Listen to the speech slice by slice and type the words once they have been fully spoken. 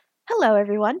Hello,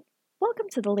 everyone. Welcome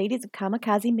to the Ladies of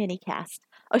Kamikaze minicast,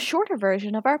 a shorter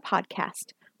version of our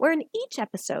podcast, where in each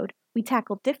episode we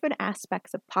tackle different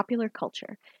aspects of popular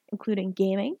culture, including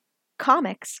gaming,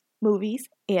 comics, movies,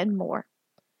 and more.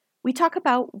 We talk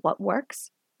about what works,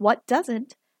 what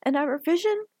doesn't, and our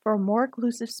vision for a more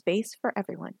inclusive space for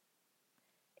everyone.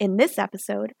 In this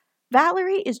episode,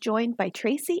 Valerie is joined by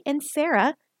Tracey and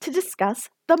Sara to discuss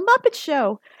The Muppet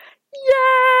Show.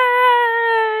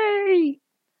 Yay!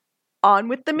 On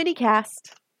with the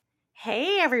minicast.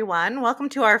 Hey everyone, welcome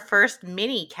to our first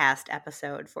mini cast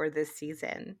episode for this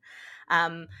season.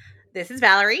 This is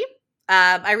Valerie.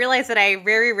 I realize that I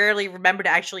very rarely remember to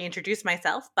actually introduce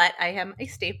myself, but I am a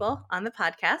staple on the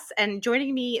podcast. And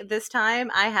joining me this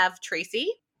time, I have Tracey.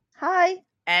 Hi.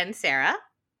 And Sara.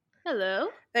 Hello.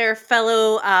 They're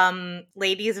fellow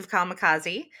ladies of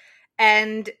Kamikaze.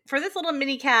 And for this little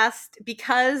mini cast,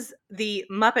 because the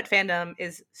Muppet fandom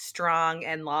is strong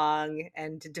and long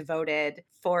and devoted,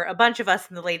 for a bunch of us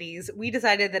in the ladies, we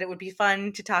decided that it would be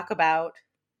fun to talk about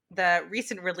the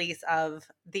recent release of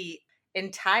the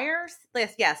entire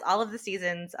list, yes, all of the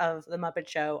seasons of The Muppet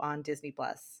Show on Disney+.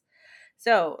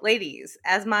 So, ladies,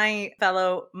 as my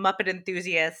fellow Muppet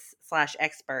enthusiasts /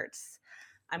 experts,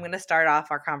 I'm going to start off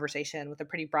our conversation with a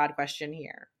pretty broad question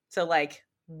here. So,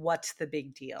 what's the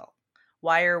big deal?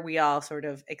 Why are we all sort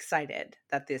of excited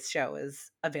that this show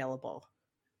is available?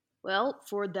 Well,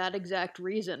 for that exact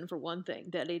reason, for one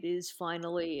thing, that it is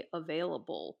finally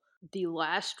available. The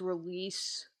last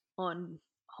release on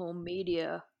home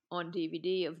media on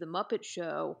DVD of The Muppet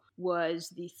Show was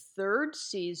the third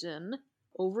season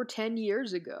over 10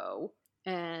 years ago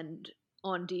and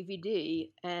on DVD,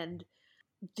 and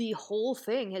the whole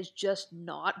thing has just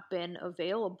not been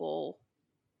available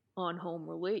on home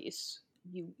release.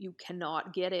 You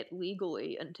cannot get it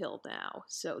legally until now.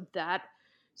 So that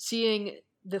seeing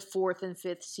the fourth and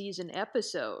fifth season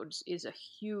episodes is a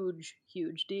huge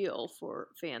deal for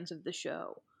fans of the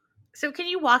show. So can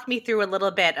you walk me through a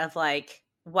little bit of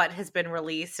what has been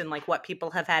released and what people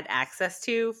have had access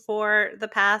to for the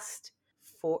past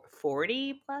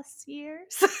 40 plus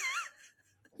years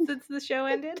since the show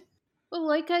ended? Well,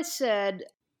 like I said,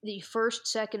 the first,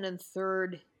 second, and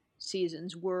third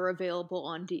seasons were available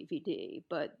on DVD,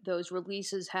 but those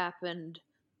releases happened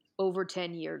over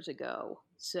 10 years ago.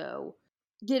 So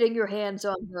getting your hands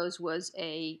on those was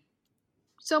a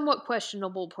somewhat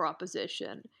questionable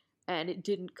proposition, and it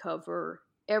didn't cover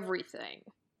everything.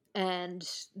 And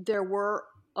there were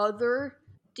other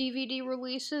DVD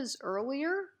releases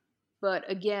earlier, but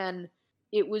again,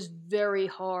 it was very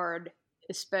hard,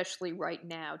 especially right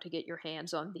now, to get your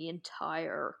hands on the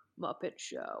entire Muppet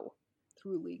Show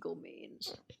through legal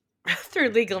means. Through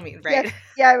legal means, right?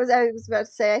 Yeah, I was about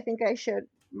to say, I think I showed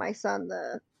my son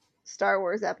the Star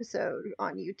Wars episode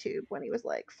on YouTube when he was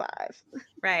like 5.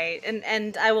 Right.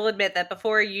 And I will admit that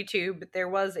before YouTube, there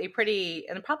was a pretty,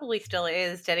 and probably still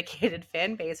is, dedicated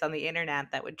fan base on the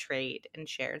internet that would trade and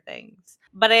share things.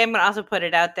 But I am going to also put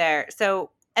it out there.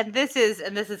 So, and this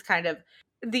is kind of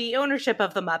the ownership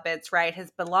of the Muppets, right,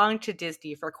 has belonged to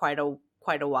Disney for quite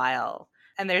a while.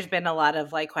 And there's been a lot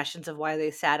of questions of why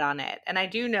they sat on it. And I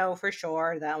do know for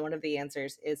sure that one of the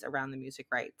answers is around the music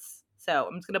rights. So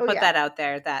I'm just going to put that out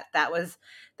there that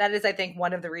is, I think,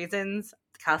 one of the reasons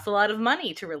it costs a lot of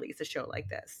money to release a show like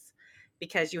this,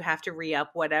 because you have to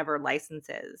re-up whatever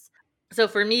licenses. So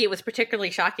for me, it was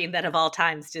particularly shocking that of all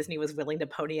times, Disney was willing to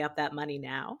pony up that money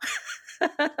now.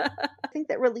 I think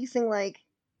that releasing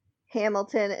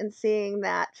Hamilton and seeing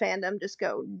that fandom just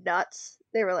go nuts,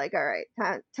 they were like, all right,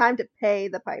 time to pay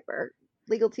the piper.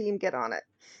 Legal team, get on it.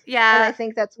 Yeah. And I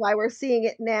think that's why we're seeing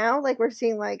it now. We're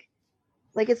seeing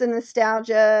it's a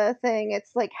nostalgia thing.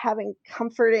 It's having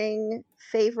comforting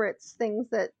favorites, things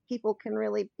that people can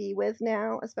really be with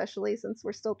now, especially since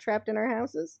we're still trapped in our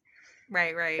houses.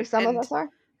 Right. Or some of us are.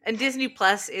 And Disney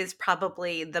Plus is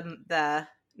probably the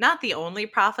not the only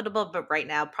profitable, but right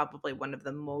now probably one of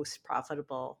the most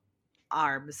profitable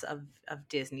arms of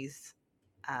Disney's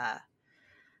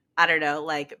I don't know,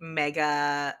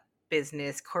 mega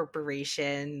business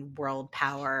corporation, world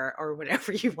power, or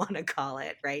whatever you want to call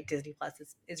it, right? Disney Plus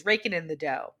is raking in the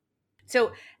dough.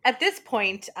 So at this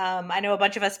point, I know a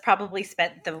bunch of us probably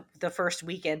spent the first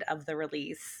weekend of the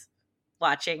release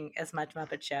watching as much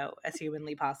Muppet Show as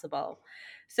humanly possible.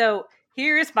 So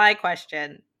here's my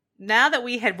question. Now that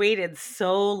we had waited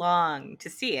so long to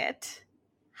see it,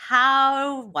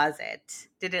 how was it?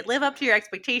 Did it live up to your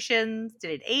expectations?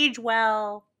 Did it age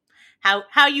well?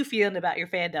 How you feeling about your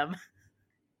fandom?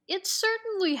 It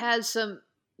certainly has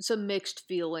some mixed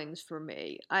feelings for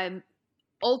me. I'm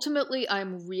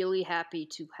really happy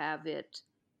to have it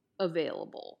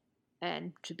available.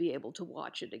 and to be able to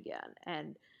watch it again.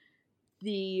 And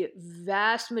the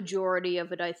vast majority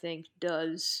of it, I think,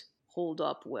 does hold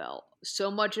up well.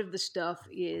 So much of the stuff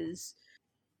is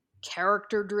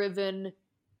character driven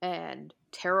and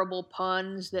terrible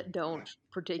puns that don't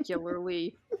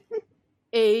particularly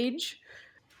age.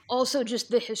 Also, just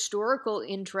the historical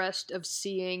interest of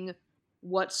seeing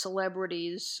what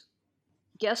celebrities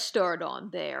guest starred on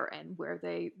there and where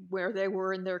they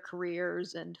were in their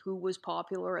careers and who was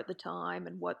popular at the time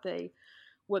and what they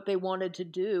wanted to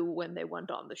do when they went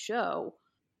on the show.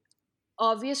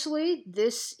 Obviously,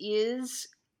 this is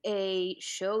a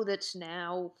show that's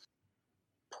now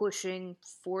pushing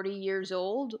 40 years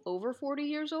old, over 40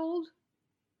 years old,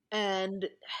 and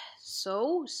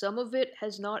so some of it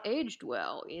has not aged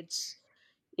well. It's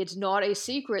not a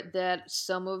secret that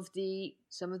some of the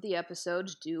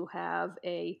episodes do have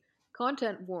a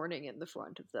content warning in the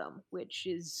front of them, which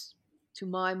is, to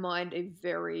my mind, a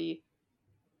very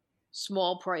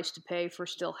small price to pay for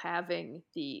still having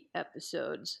the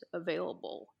episodes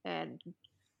available. And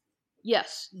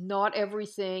yes, not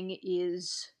everything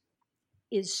is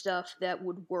stuff that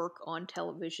would work on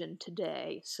television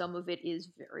today. Some of it is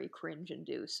very cringe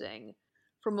inducing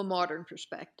from a modern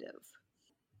perspective.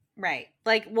 Right.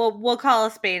 Like we'll call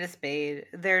a spade a spade.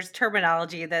 There's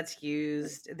terminology that's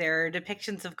used. There are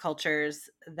depictions of cultures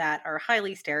that are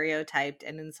highly stereotyped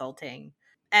and insulting.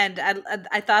 And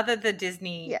I thought that the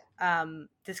Disney Yeah.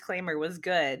 disclaimer was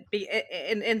good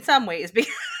in some ways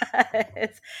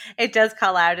because it does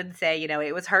call out and say,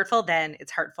 it was hurtful then,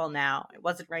 it's hurtful now. It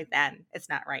wasn't right then, it's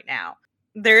not right now.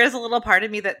 There is a little part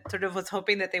of me that sort of was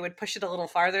hoping that they would push it a little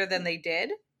farther than they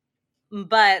did.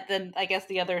 But then I guess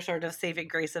the other sort of saving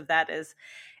grace of that is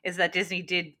that Disney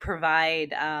did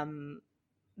provide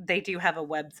they do have a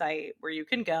website where you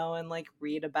can go and like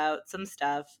read about some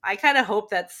stuff. I kind of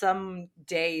hope that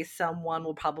someday someone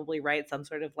will probably write some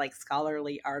sort of like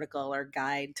scholarly article or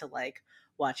guide to like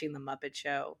watching the Muppet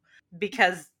Show,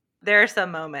 because there are some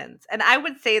moments. And I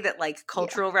would say that like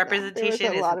cultural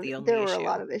representation isn't the only there were a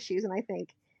lot issue. of issues, and I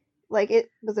think like it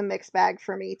was a mixed bag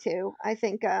for me too. I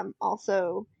think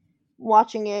also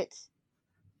watching it,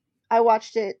 I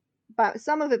watched it by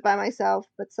some of it by myself,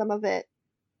 but some of it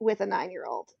with a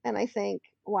 9-year-old. And I think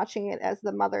watching it as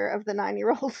the mother of the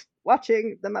 9-year-old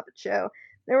watching the Muppet Show,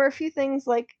 there were a few things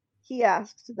like he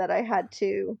asked that I had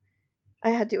to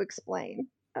explain.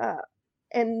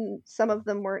 And some of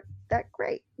them weren't that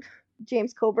great.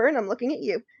 James Coburn, I'm looking at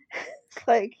you.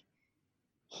 Like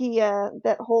he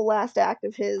that whole last act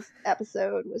of his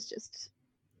episode was just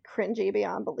cringy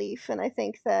beyond belief. And I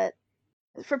think that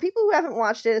for people who haven't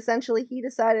watched it, essentially he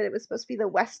decided it was supposed to be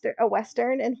a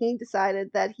western, and he decided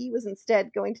that he was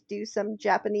instead going to do some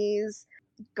Japanese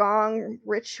gong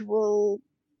ritual,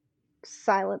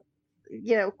 silent,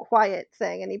 quiet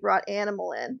thing, and he brought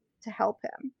Animal in to help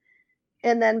him.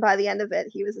 And then by the end of it,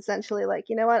 he was essentially like,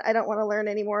 you know what? I don't want to learn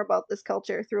any more about this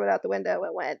culture. Threw it out the window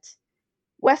and went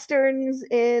westerns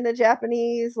in a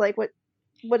Japanese, like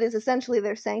what is essentially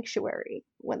their sanctuary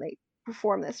when they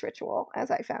perform this ritual, as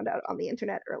I found out on the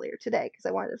internet earlier today because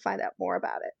I wanted to find out more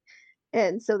about it.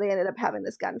 And so they ended up having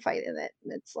this gunfight in it,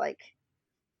 and it's like,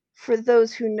 for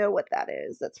those who know what that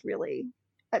is, that's really,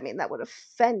 I mean, that would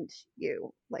offend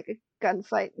you, like a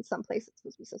gunfight in some place that's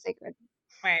supposed to be so sacred.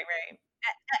 Right, right.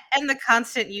 And the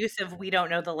constant use of we don't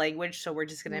know the language, so we're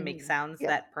just going to make Mhm. sounds Yeah,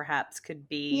 that perhaps could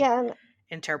be yeah, and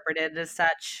interpreted as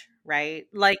such, right?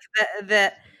 Like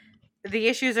the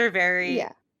issues are yeah, very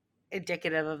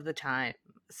indicative of the time.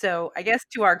 So I guess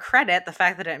to our credit, the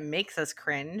fact that it makes us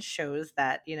cringe shows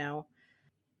that,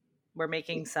 we're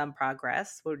making some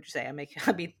progress. What would you say? I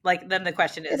mean, like, then the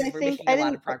question and is I if we're think making a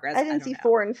lot of I progress. I didn't don't see know.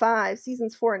 4 and 5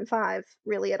 seasons 4 and 5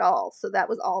 really at all, so that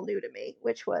was all new to me,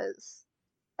 which was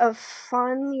a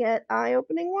fun yet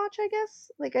eye-opening watch, I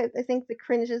guess. Like I think the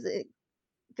cringes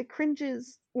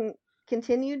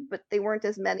continued, but they weren't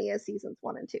as many as seasons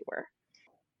 1 and 2 were.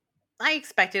 I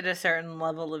expected a certain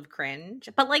level of cringe,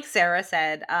 but like Sarah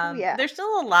said, Oh yeah. there's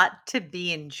still a lot to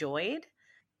be enjoyed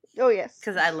Oh yes.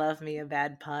 because I love me a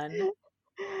bad pun.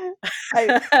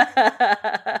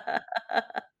 I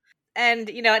And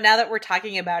now that we're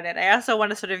talking about it, I also want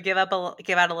to sort of give out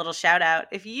a little shout out.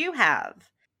 If you have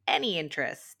any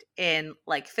interest in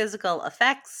like physical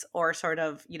effects or sort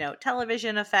of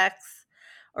television effects,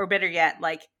 or better yet,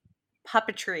 like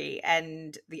puppetry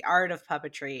and the art of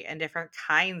puppetry and different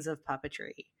kinds of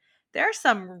puppetry, there are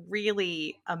some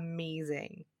really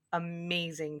amazing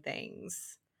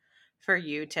things for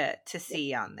you to yeah.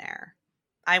 see on there.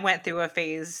 I went through a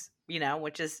phase,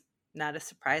 which is not a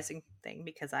surprising thing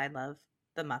because I love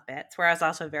the Muppets, where I was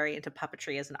also very into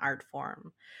puppetry as an art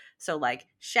form. So like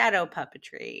shadow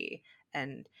puppetry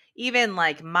and even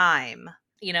like mime,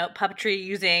 puppetry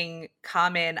using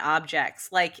common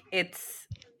objects. Like it's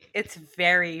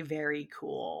very, very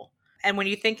cool. And when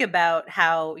you think about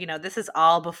how, this is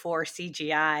all before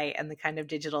CGI and the kind of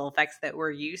digital effects that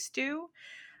we're used to.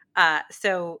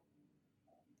 So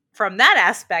from that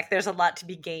aspect, there's a lot to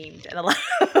be gained and a lot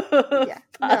of Yeah,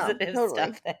 no, positive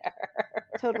totally. stuff there.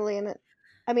 Totally in it.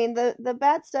 I mean, the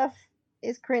bad stuff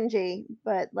is cringy,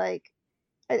 but like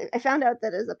I found out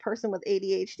that as a person with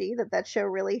ADHD, that show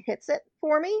really hits it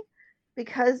for me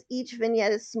because each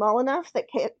vignette is small enough that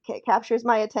captures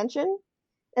my attention,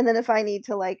 and then if I need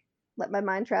to like let my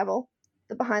mind travel,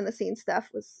 the behind the scenes stuff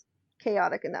was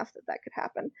chaotic enough that could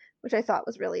happen, which I thought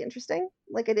was really interesting.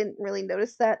 Like I didn't really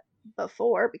notice that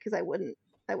before because I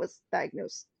was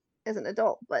diagnosed as an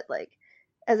adult, but like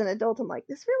as an adult I'm like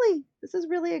this is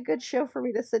really a good show for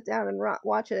me to sit down and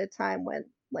watch at a time when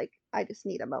like I just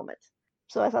need a moment.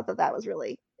 So I thought that was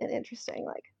really an interesting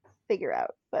like figure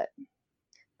out. But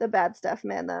the bad stuff,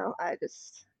 man, though, I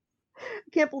just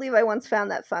can't believe I once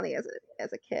found that funny as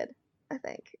a kid. I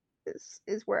think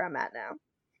is where I'm at now.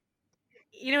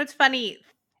 It's funny.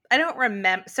 I don't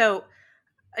remember. So,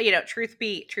 truth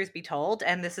be told,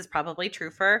 and this is probably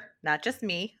true for not just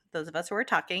me, those of us who are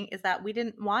talking, is that we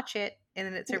didn't watch it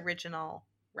in its original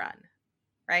run,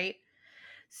 right?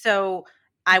 So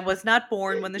I was not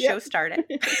born when the show Yep. started.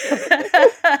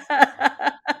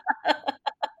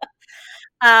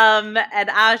 And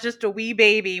I was just a wee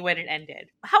baby when it ended.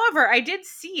 However, I did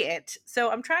see it,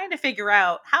 so I'm trying to figure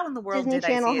out how in the world Disney did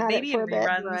I Channel see it? had it Maybe for in a bit.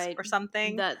 reruns Right. or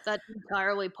something, That's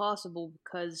entirely possible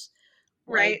because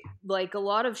right? like a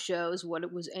lot of shows, what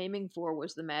it was aiming for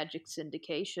was the magic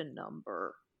syndication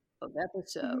number of Mhm.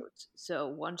 episodes. So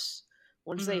once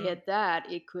they Mm-hmm. hit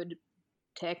that, it could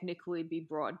technically be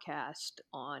broadcast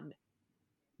on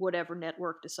whatever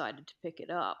network decided to pick it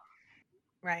up.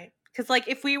 Right. Because, like,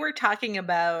 if we were talking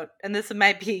about, and this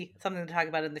might be something to talk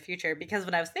about in the future, because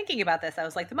when I was thinking about this, I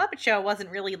was like, the Muppet Show wasn't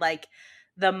really like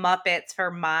the Muppets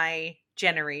for my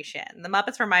generation. The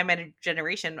Muppets for my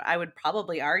generation, I would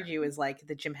probably argue, is like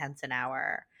the Jim Henson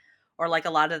Hour or like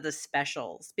a lot of the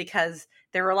specials, because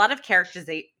there were a lot of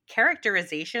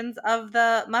characterizations of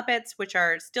the Muppets, which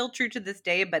are still true to this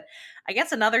day. But I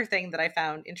guess another thing that I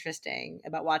found interesting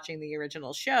about watching the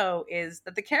original show is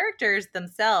that the characters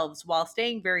themselves, while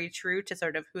staying very true to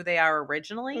sort of who they are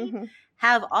originally, Mhm.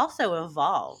 have also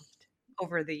evolved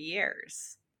over the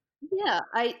years. Yeah,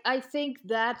 I think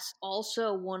that's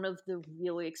also one of the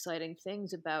really exciting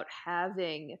things about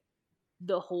having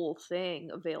the whole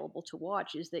thing available to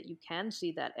watch is that you can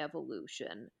see that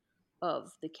evolution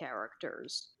of the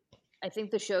characters. I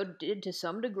think the show did to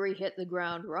some degree hit the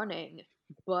ground running,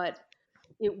 but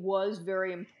it was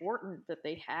very important that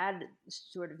they had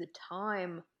sort of the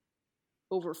time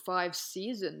over 5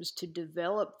 seasons to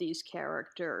develop these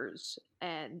characters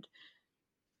and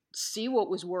see what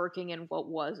was working and what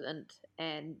wasn't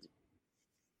and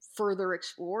further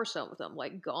explore some of them,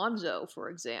 like Gonzo, for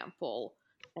example,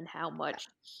 and how much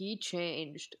he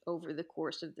changed over the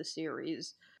course of the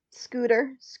series.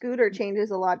 Scooter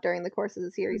changes a lot during the course of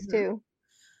the series Mm-hmm. too.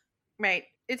 Right.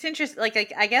 It's interesting.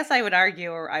 Like, I guess I would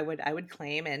argue, or I would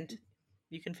claim, and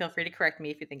you can feel free to correct me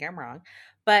if you think I'm wrong.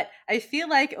 But I feel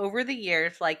like over the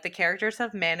years, like the characters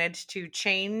have managed to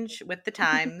change with the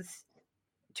times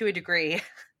to a degree,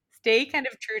 stay kind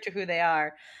of true to who they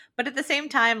are. But at the same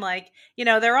time, like,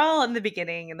 they're all in the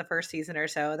beginning in the first season or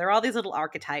so. They're all these little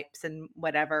archetypes and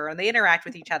whatever, and they interact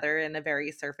with each other in a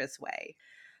very surface way.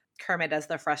 Kermit as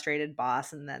the frustrated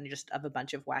boss, and then just of a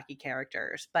bunch of wacky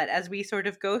characters. But as we sort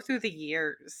of go through the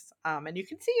years, and you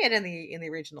can see it in the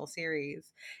original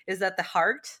series, is that the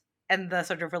heart and the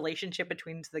sort of relationship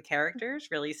between the characters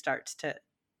really starts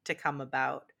to come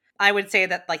about. I would say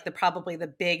that like probably the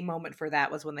big moment for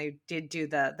that was when they did do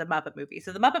the Muppet movie.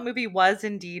 So the Muppet movie was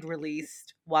indeed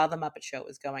released while the Muppet Show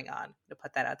was going on. To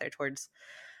put that out there towards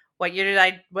what year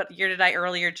did I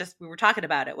earlier, just we were talking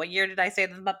about it. What year did I say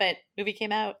the Muppet movie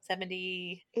came out?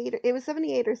 70. It was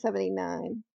 78 or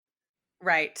 79.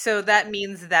 Right. So that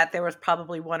means that there was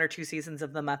probably one or two seasons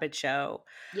of the Muppet Show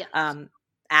Yes. um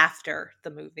after the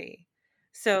movie.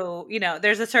 So,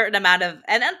 there's a certain amount of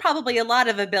and probably a lot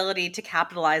of ability to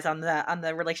capitalize on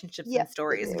the relationships and Yes, they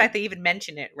stories. In do. fact, they even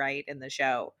mention it right in the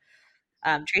show.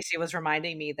 Tracy was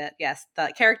reminding me that yes,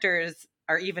 the characters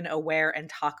are even aware and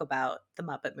talk about the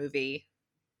Muppet movie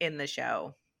in the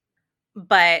show.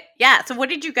 But yeah, so what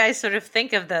did you guys sort of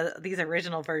think of these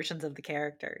original versions of the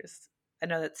characters? I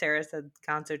know that Sarah said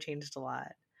Gonzo changed a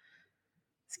lot.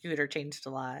 Scooter changed a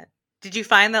lot. Did you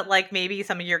find that like maybe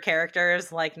some of your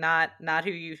characters like not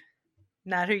who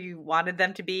you wanted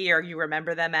them to be or you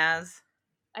remember them as?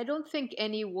 I don't think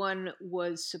anyone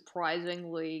was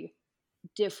surprisingly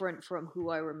different from who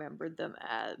I remembered them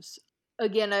as.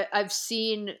 Again, I've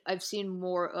seen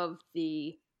more of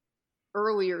the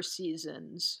earlier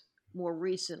seasons more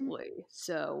recently.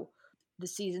 So the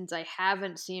seasons I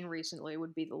haven't seen recently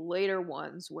would be the later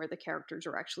ones where the characters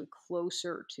are actually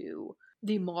closer to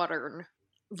the modern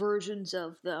versions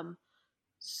of them.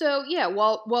 So yeah,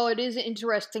 while it is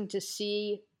interesting to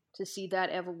see that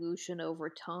evolution over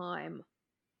time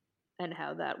and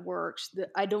how that works,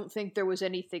 I don't think there was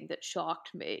anything that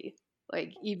shocked me.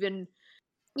 Like even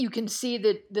you can see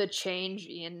the change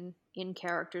in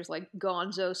characters like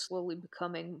Gonzo slowly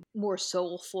becoming more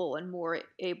soulful and more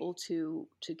able to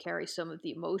carry some of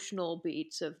the emotional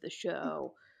beats of the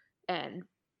show, and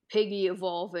Piggy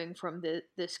evolving from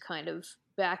this kind of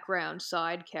background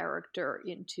side character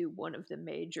into one of the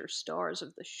major stars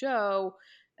of the show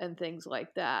and things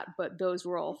like that. But those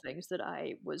were all things that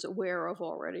I was aware of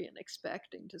already and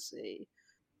expecting to see.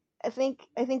 I think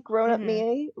grown up Mm-hmm.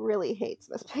 me really hates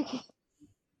Miss Piggy.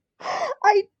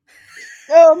 I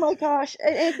Oh my gosh.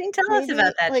 I think Tell us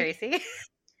about maybe that, like Tracy.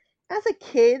 as a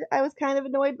kid I was kind of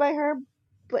annoyed by her,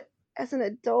 but as an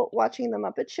adult watching the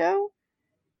Muppet Show,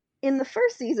 in the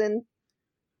first season,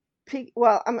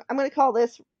 I'm going to call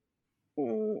this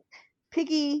mm,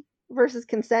 Piggy versus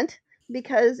Consent,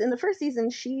 because in the first season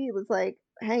she was like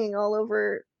hanging all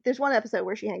over. There's one episode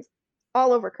where she hangs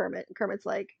all over Kermit, and Kermit's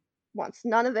like wants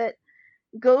none of it.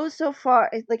 Goes so far,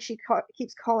 like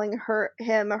keeps calling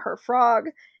him her frog,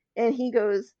 and he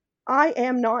goes, "I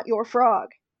am not your frog,"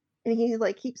 and he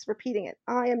like keeps repeating it,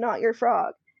 "I am not your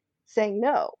frog," saying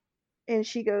no, and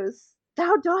she goes,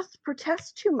 "Thou dost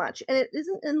protest too much," and it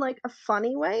isn't in like a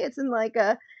funny way. It's in like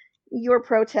a, "You're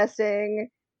protesting,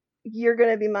 you're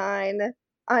gonna be mine,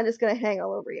 I'm just gonna hang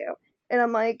all over you," and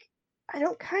I'm like, I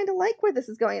don't kind of like where this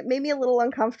is going. It made me a little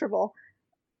uncomfortable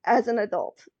as an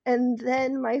adult. And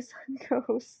then my son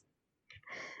goes,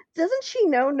 "Doesn't she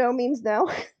know no means no?"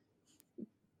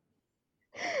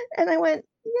 And I went,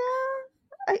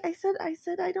 "Yeah." I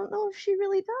said, "I don't know if she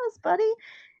really does, buddy."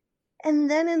 And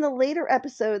then in the later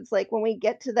episodes, like when we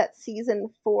get to that season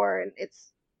 4, and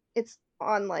it's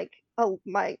on like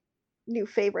my new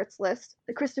favorites list,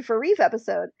 the Christopher Reeve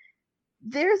episode,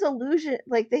 there's allusion,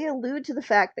 like they allude to the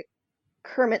fact that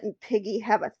Kermit and Piggy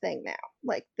have a thing now,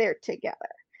 like they're together,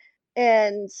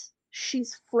 and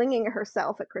she's flinging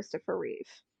herself at Christopher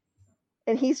Reeve,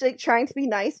 and he's like trying to be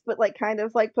nice but like kind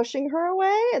of like pushing her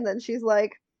away, and then she's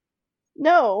like,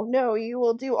 "No, no, you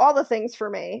will do all the things for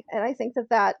me." And I think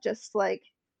that just like,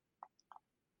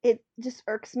 it just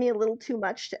irks me a little too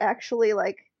much to actually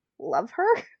like love her.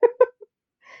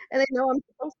 And I know I'm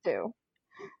supposed to.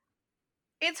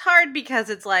 It's hard because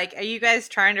it's like, are you guys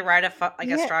trying to write like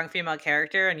a Yeah. strong female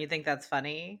character, and you think that's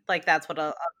funny? Like that's what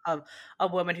a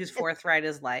woman who's it, forthright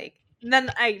is like. And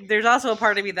then there's also a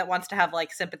part of me that wants to have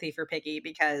like sympathy for Piggy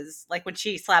because like when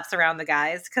she slaps around the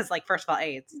guys, because like first of all,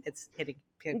 it's hitting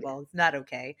well, it's not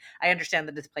okay. I understand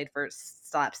that it's played for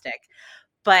slapstick,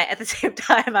 but at the same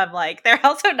time, I'm like they're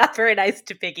also not very nice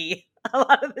to Piggy a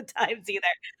lot of the times either.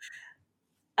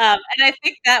 And I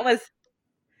think that was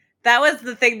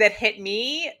the thing that hit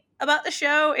me about the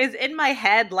show is in my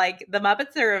head, like the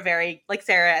Muppets are a very, like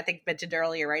Sarah I think mentioned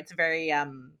earlier, right? It's a very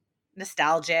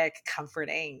nostalgic,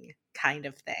 comforting kind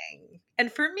of thing.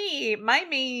 And for me, my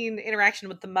main interaction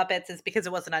with the Muppets is because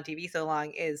it wasn't on TV so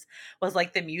long was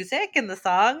like the music and the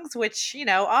songs, which,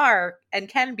 are and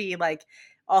can be like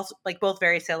also like both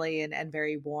very silly and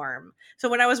very warm. So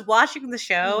when I was watching the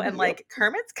show and yep. like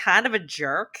Kermit's kind of a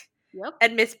jerk Yep.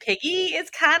 and Miss Piggy is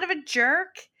kind of a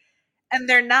jerk, and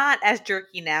they're not as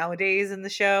jerky nowadays in the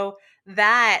show.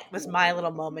 That was my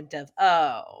little moment of,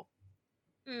 oh,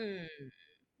 hmm.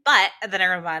 But then I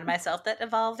remind myself that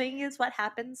evolving is what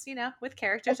happens, with I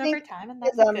characters over think time, and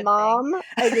as that's a a good thing. mom,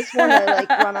 I just want to like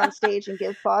run on stage and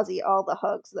give Fozzie all the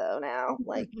hugs though now.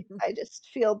 Like I just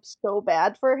feel so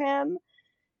bad for him.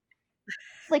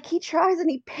 Like he tries and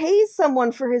he pays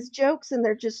someone for his jokes and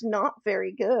they're just not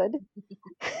very good.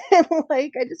 And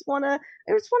like I just want to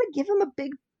give him a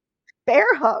big bear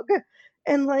hug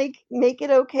and like make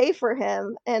it okay for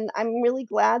him. And I'm really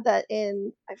glad that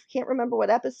in, I can't remember what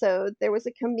episode, there was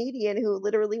a comedian who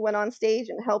literally went on stage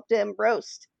and helped him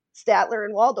roast Statler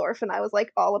and Waldorf, and I was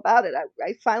like all about it.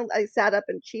 I sat up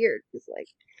and cheered because like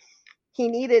he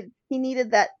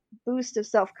needed that boost of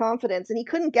self-confidence, and he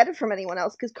couldn't get it from anyone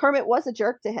else because Kermit was a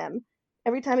jerk to him.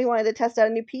 Every time he wanted to test out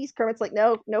a new piece, Kermit's like,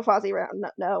 "No, no Fozzie around, no,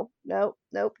 no, no,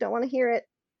 nope, don't want to hear it."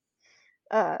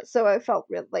 So I felt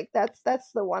like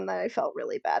that's the one that I felt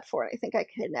really bad for, and I think I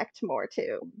connect more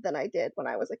to than I did when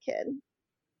I was a kid.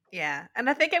 Yeah, and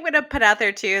I think I'm gonna put out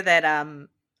there too that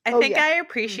I think yeah. I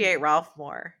appreciate Ralph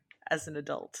more as an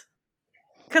adult.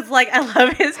 Cause like I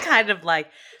love his kind of like,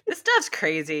 this stuff's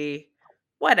crazy.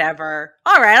 Whatever.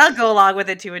 All right, I'll go along with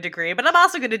it to a degree, but I'm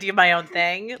also gonna do my own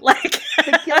thing. Like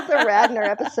The Gilda Radner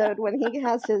episode when he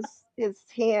has his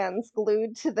hands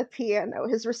glued to the piano,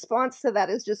 his response to that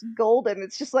is just golden.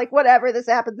 It's just like, whatever, this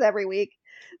happens every week.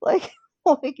 Like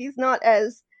like he's not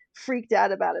as freaked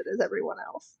out about it as everyone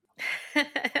else.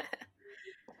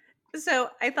 So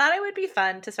I thought it would be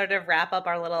fun to sort of wrap up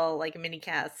our little like mini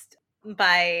cast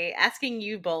by asking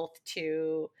you both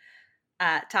to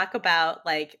talk about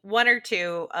like one or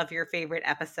two of your favorite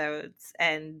episodes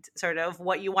and sort of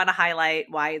what you want to highlight,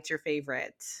 why it's your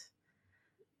favorite.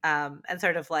 And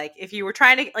sort of like if you were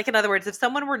trying to, like, in other words, if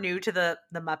someone were new to the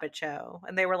Muppet Show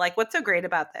and they were like, what's so great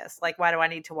about this? Like, why do I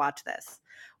need to watch this?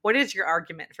 What is your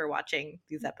argument for watching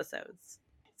these episodes?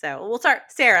 So we'll start,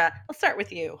 Sarah, let's start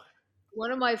with you.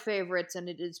 One of my favorites, and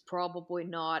it is probably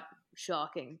not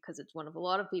shocking because it's one of a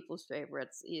lot of people's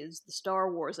favorites, is the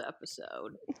Star Wars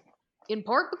episode. In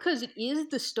part because it is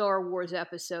the Star Wars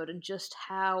episode and just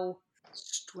how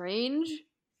strange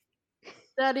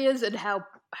that is, and how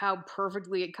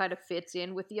perfectly it kind of fits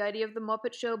in with the idea of the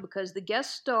Muppet Show, because the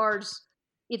guest stars,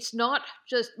 it's not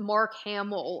just Mark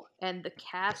Hamill and the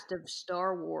cast of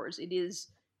Star Wars, it is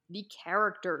the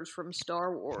characters from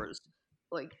Star Wars,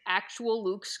 like actual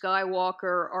Luke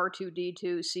Skywalker,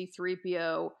 R2D2,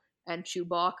 C3PO, and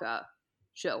Chewbacca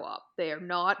show up. They are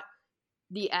not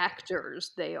the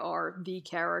actors, they are the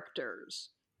characters.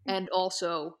 And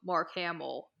also Mark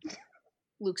Hamill,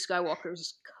 Luke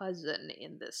Skywalker's cousin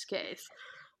in this case.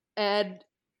 And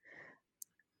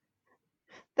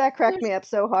That cracked me up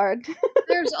so hard.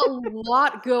 there's a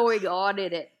lot going on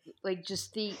in it. Like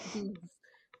just the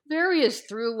various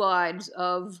through lines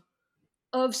of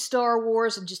Star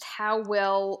Wars, and just how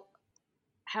well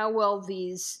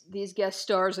these guest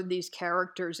stars and these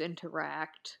characters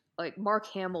interact. Like Mark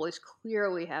Hamill is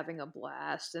clearly having a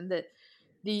blast, and that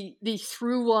the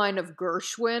through line of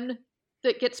Gershwin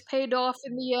that gets paid off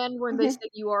in the end when they say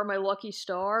 "You are my lucky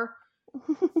star,"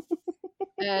 Oh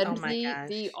and my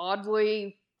the gosh.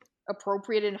 oddly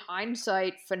appropriate in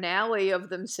hindsight finale of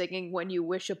them singing "When You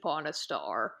Wish Upon a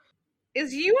Star."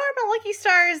 Is You Are My Lucky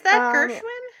Star, is that Gershwin?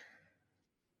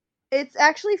 It's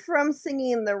actually from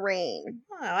Singing in the Rain.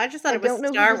 Oh, I just thought I it was don't know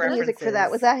who star does the music for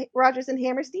that. Was references. that Rogers and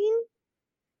Hammerstein?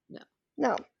 No.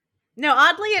 No. No,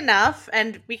 oddly enough,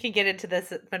 and we can get into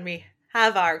this when we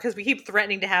have our, because we keep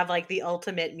threatening to have like the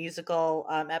ultimate musical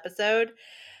episode.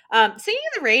 Singing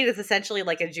in the Rain is essentially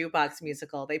like a jukebox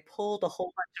musical. They pulled a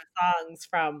whole bunch of songs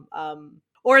from,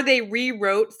 or they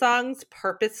rewrote songs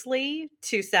purposely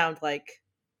to sound like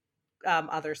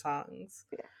other songs,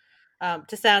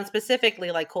 to sound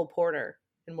specifically like Cole Porter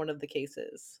in one of the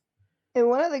cases. And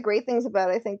one of the great things about,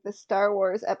 I think, the Star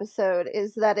Wars episode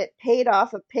is that it paid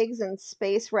off a Pigs in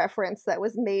Space reference that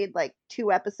was made like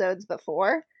 2 episodes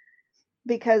before.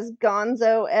 Because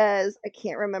Gonzo, as I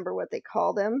can't remember what they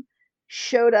called him,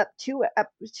 showed up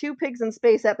two Pigs in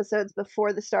Space episodes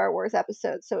before the Star Wars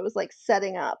episode. So it was like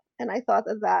setting up. And I thought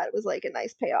that was like a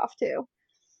nice payoff too.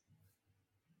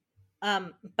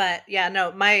 But yeah,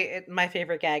 no, my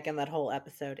favorite gag in that whole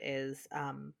episode is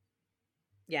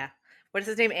yeah. What is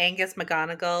his name? Angus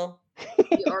McGonagall.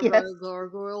 The Yes.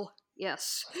 Gargoyle.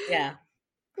 Yes. Yeah.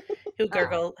 Who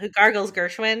gargles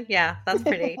Gershwin? Yeah, that's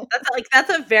pretty. That's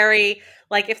a very,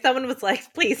 like, if someone was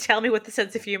like, please tell me what the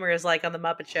sense of humor is like on the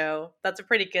Muppet Show, that's a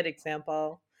pretty good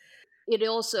example. It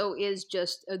also is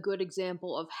just a good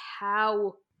example of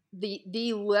how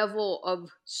the level of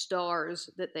stars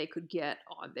that they could get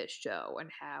on this show, and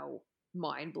how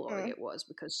mind-blowing it was,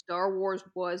 because Star Wars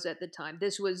was, at the time,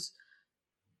 this was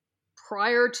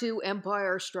prior to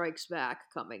Empire Strikes Back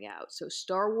coming out, so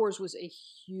Star Wars was a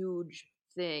huge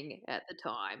thing at the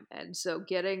time. And so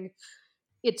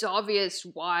it's obvious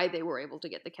why they were able to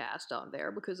get the cast on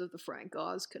there, because of the Frank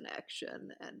Oz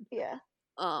connection. And Yeah.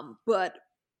 but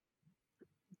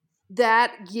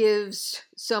that gives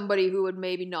somebody who had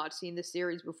maybe not seen the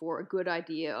series before a good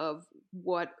idea of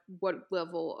what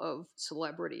level of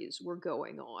celebrities were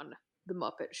going on the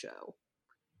Muppet Show.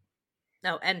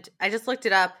 No, and I just looked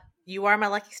it up. You Are My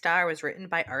Lucky Star was written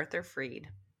by Arthur Freed.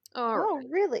 Oh,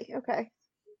 really? Okay.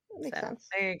 That makes sense.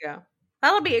 There you go.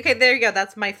 That'll be okay. There you go.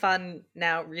 That's my fun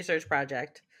now research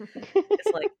project.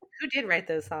 It's like, who did write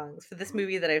those songs for this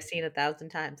movie that I've seen 1,000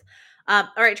 times? All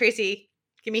right, Tracy,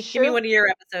 give me one of your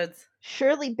episodes.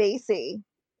 Shirley Bassey.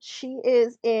 She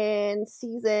is in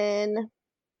season,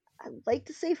 I'd like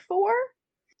to say 4.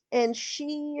 and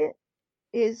she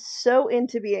is so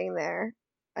into being there.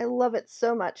 I love it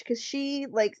so much because she,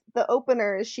 like, the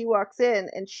opener is she walks in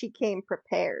and she came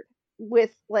prepared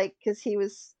with, like, because he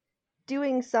was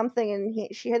doing something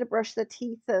and she had to brush the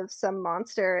teeth of some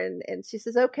monster, and she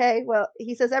says, okay, well,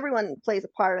 he says everyone plays a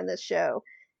part in this show,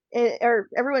 or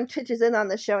everyone pitches in on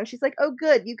this show, and she's like, oh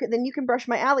good, you can brush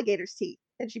my alligator's teeth,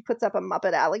 and she puts up a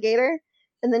Muppet alligator,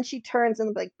 and then she turns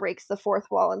and like breaks the fourth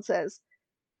wall and says,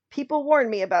 people warned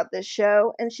me about this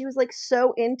show, and she was like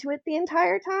so into it the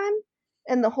entire time,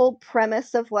 and the whole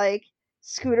premise of like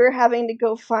Scooter having to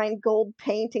go find gold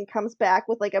paint and comes back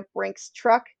with like a Brinks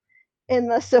truck,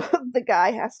 and so the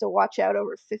guy has to watch out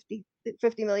over $50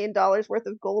 million worth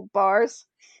of gold bars.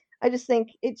 I just think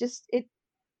it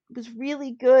was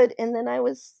really good, and then I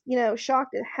was,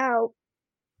 shocked at how,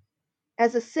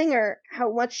 as a singer,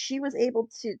 how much she was able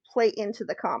to play into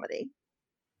the comedy.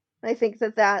 I think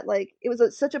that like it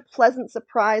was such a pleasant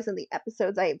surprise in the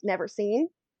episodes I have never seen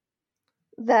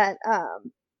that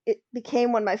it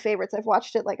became one of my favorites. I've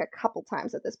watched it like a couple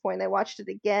times at this point. I watched it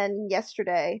again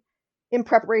yesterday in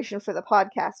preparation for the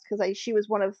podcast because she was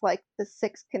one of like the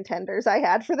 6 contenders I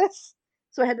had for this.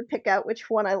 So I had to pick out which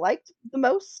one I liked the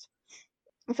most.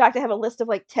 In fact, I have a list of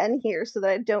like 10 here so that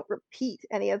I don't repeat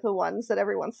any of the ones that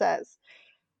everyone says.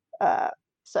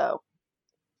 So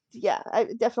yeah, I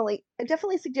definitely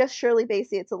suggest Shirley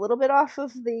Bassey. It's a little bit off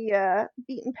of the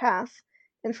beaten path,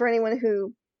 and for anyone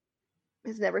who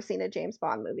has never seen a James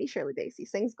Bond movie, Shirley Bassey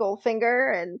sings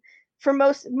Goldfinger, and for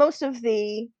most of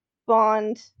the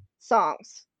Bond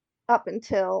songs up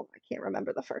until I can't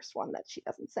remember the first one that she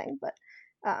doesn't sing, but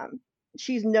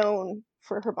she's known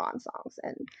for her Bond songs,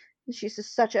 and she's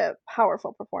just such a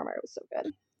powerful performer. It was so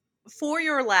good. For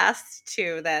your last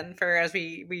two, then, for as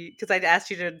we because I'd asked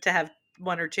you to have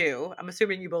one or two. I'm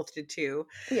assuming you both did two.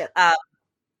 Yeah.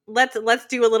 Let's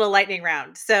do a little lightning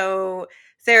round. So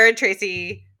Sarah and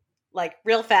Tracey, like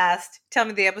real fast, tell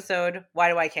me the episode. Why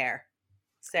do I care?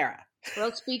 Sarah.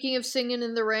 Well, speaking of Singing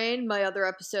in the Rain, my other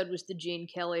episode was the Gene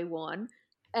Kelly one.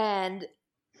 And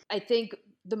I think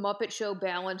the Muppet Show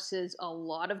balances a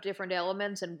lot of different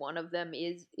elements, and one of them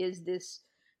is this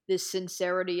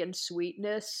sincerity and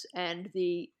sweetness, and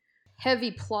the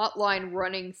heavy plot line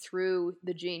running through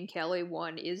the Gene Kelly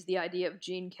one is the idea of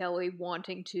Gene Kelly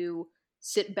wanting to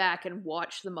sit back and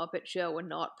watch the Muppet Show and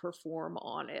not perform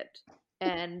on it.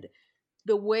 And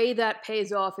the way that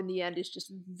pays off in the end is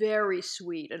just very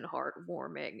sweet and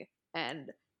heartwarming.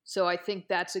 And so I think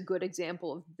that's a good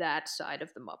example of that side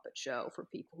of the Muppet Show for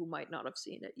people who might not have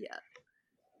seen it yet.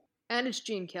 And it's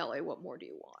Gene Kelly. What more do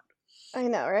you want? I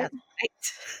know, right?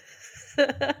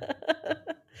 That's right.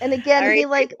 And again, right. he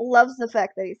like loves the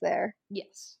fact that he's there.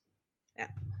 Yes. Yeah.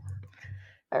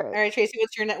 All right. All right, Tracey.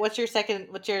 What's your second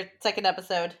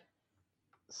episode?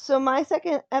 So my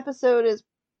second episode is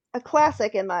a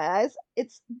classic in my eyes.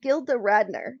 It's Gilda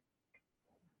Radner.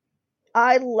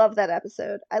 I love that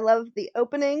episode. I love the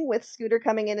opening with Scooter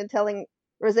coming in and telling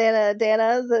Rosanna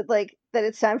Dana that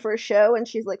it's time for a show, and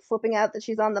she's like flipping out that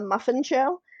she's on the Muffin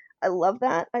Show. I love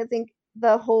that. I think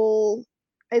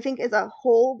as a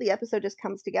whole the episode just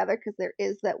comes together because there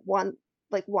is that one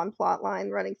plot line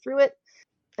running through it.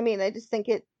 I mean, I just think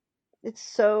it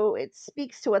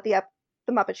speaks to what the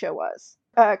Muppet Show was.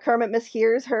 Kermit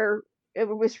mishears her,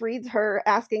 misreads her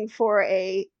asking for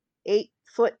a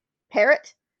 8-foot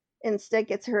parrot, instead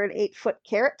gets her an 8-foot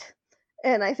carrot,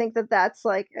 and I think that's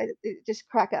like it just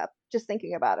crack up just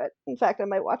thinking about it. In fact, I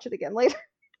might watch it again later.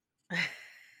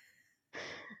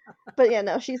 But yeah,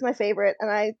 no, she's my favorite,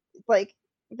 and I like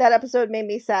that episode made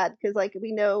me sad because like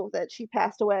we know that she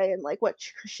passed away, and like what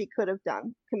she could have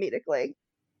done comedically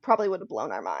probably would have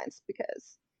blown our minds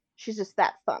because she's just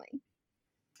that funny.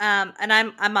 And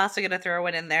I'm also gonna throw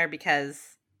one in there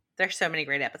because there's so many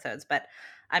great episodes, but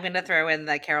I'm gonna throw in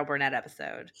the Carol Burnett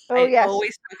episode. Oh, I yes.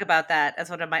 always talk about that as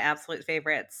one of my absolute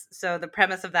favorites. So the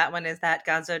premise of that one is that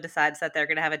Gonzo decides that they're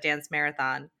gonna have a dance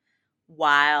marathon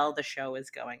while the show is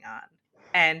going on.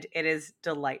 And it is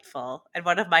delightful. And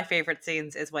one of my favorite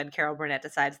scenes is when Carol Burnett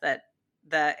decides that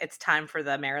it's time for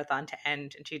the marathon to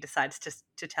end, and she decides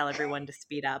to tell everyone to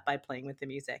speed up by playing with the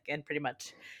music and pretty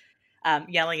much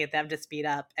yelling at them to speed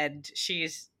up. And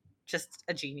she's just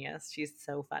a genius. She's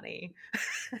so funny.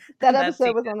 That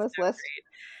episode was on this list.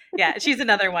 Great. Yeah, she's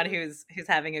another one who's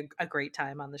having a great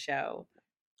time on the show.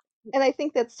 And I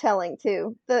think that's telling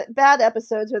too. The bad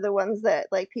episodes are the ones that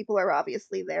like people are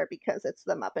obviously there because it's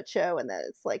the Muppet Show and that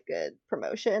it's like good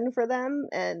promotion for them,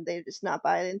 and they're just not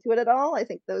buying into it at all. I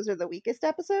think those are the weakest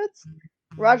episodes.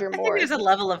 Roger Moore. I think there's a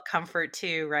level of comfort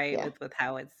too, right, Yeah. with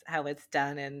how it's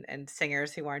done, and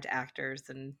singers who aren't actors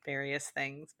and various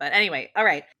things. But anyway, all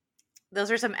right.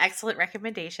 those are some excellent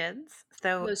recommendations.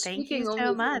 So No, thank you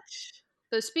so much.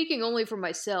 speaking only for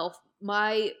myself,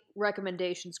 my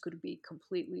recommendations could be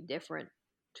completely different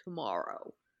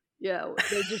tomorrow.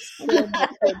 There's just so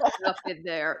much good stuff in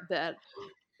there that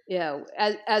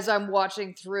as I'm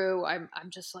watching through, I'm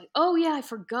just like, oh yeah, I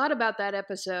forgot about that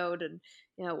episode, and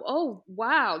oh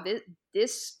wow,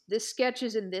 this sketch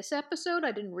is in this episode.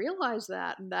 I didn't realize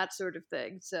that, and that sort of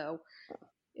thing. So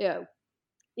yeah,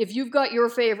 if you've got your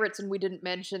favorites and we didn't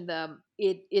mention them,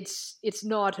 it's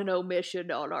not an omission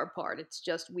on our part. It's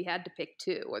just we had to pick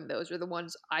two, and those are the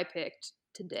ones I picked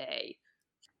today.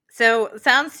 So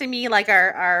sounds to me like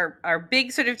our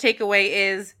big sort of takeaway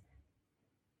is,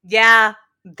 yeah,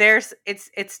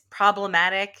 it's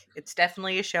problematic. It's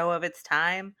definitely a show of its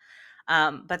time.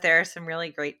 But there are some really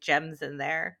great gems in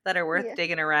there that are worth Yeah.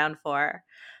 digging around for.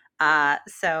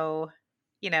 So,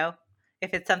 you know,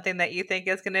 if it's something that you think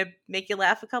is going to make you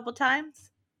laugh a couple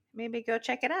times, maybe go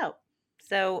check it out.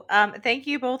 So, thank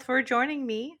you both for joining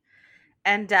me.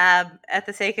 And at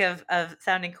the sake of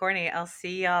sounding corny, I'll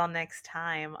see y'all next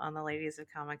time on the Ladies of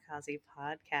Kamikaze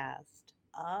podcast.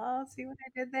 Oh, see what I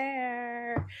did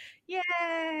there.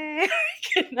 Yay!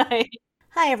 Good night.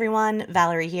 Hi, everyone.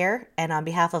 Valerie here. And on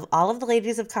behalf of all of the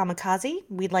ladies of Kamikaze,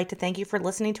 we'd like to thank you for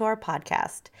listening to our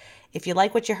podcast. If you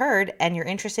like what you heard and you're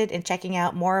interested in checking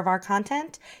out more of our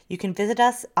content, you can visit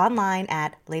us online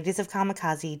at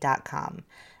ladiesofkamikaze.com.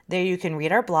 There you can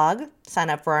read our blog, sign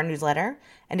up for our newsletter,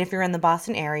 and if you're in the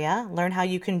Boston area, learn how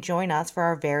you can join us for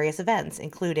our various events,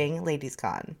 including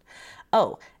LadiesCon.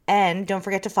 Oh, and don't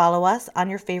forget to follow us on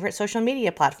your favorite social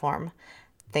media platform.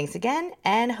 Thanks again,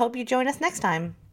 and hope you join us next time.